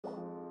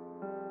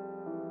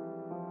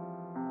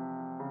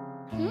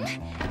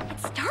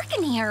It's dark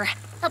in here.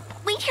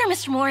 Wait here,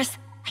 Mr. Morris.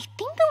 I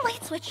think the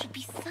light switch should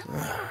be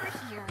somewhere over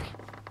here.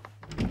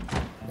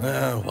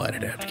 Why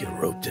did I have to get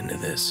roped into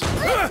this?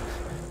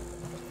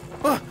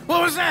 What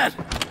was that?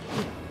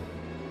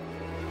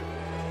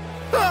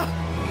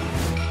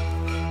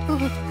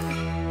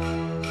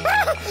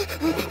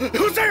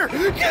 Who's there?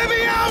 Get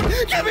me out!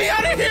 Get me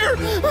out of here!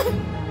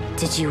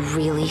 Did you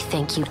really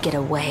think you'd get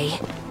away,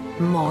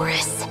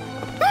 Morris?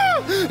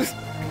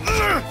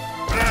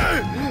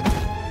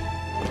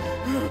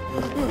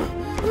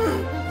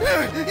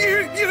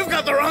 You've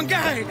got the wrong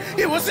guy!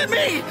 It wasn't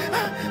me!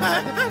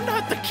 I'm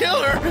not the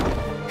killer!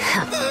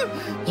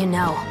 You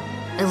know,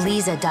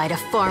 Eliza died a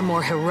far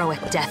more heroic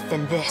death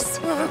than this.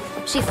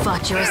 She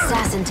fought your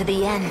assassin to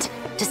the end,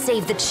 to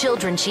save the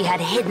children she had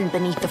hidden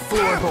beneath the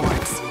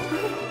floorboards.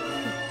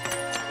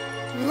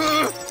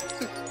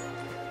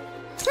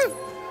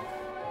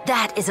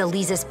 That is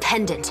Eliza's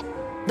pendant.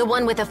 The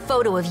one with a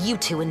photo of you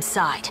two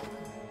inside.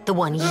 The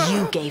one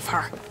you gave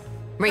her.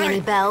 Ring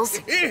any bells?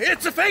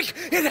 It's a fake!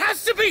 It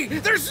has to be!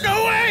 There's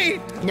no way!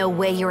 No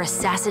way your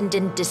assassin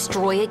didn't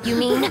destroy it, you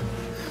mean?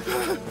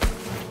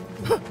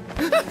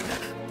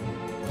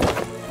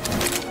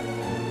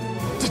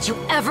 Did you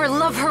ever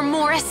love her,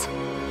 Morris?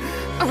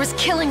 Or was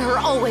killing her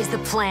always the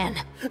plan?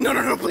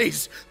 No,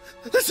 please.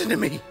 Listen to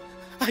me.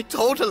 I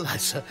told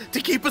Eliza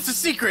to keep us a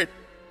secret.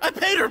 I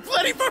paid her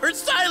plenty for her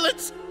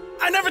silence.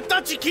 I never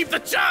thought she'd keep the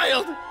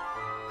child.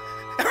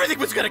 Everything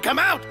was gonna come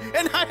out,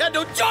 and I had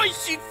no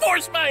choice. She'd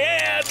force my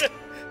hand.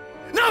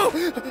 No!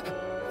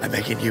 I'm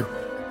begging you.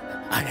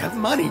 I have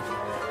money.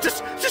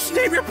 Just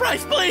name your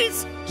price,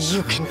 please.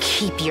 You can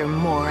keep your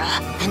Mora,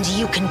 and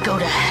you can go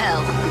to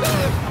hell.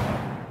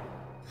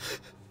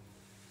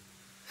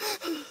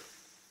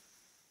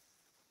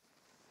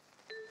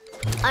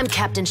 I'm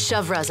Captain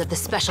Chevreuse of the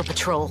Special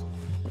Patrol.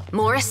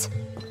 Morris,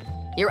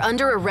 you're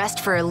under arrest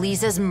for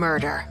Eliza's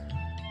murder.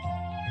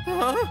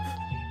 Huh?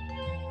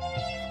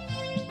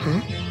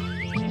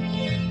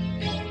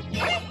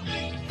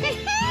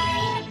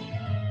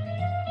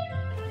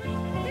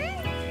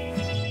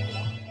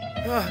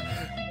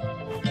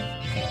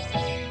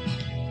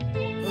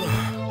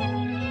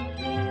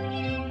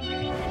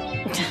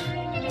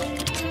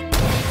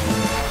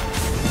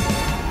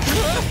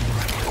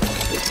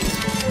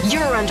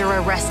 You're under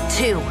arrest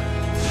too,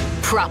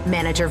 Prop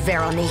Manager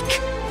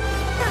Veronique.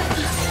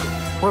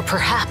 Or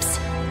perhaps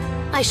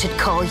I should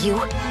call you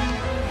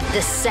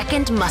the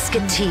Second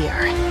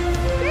Musketeer.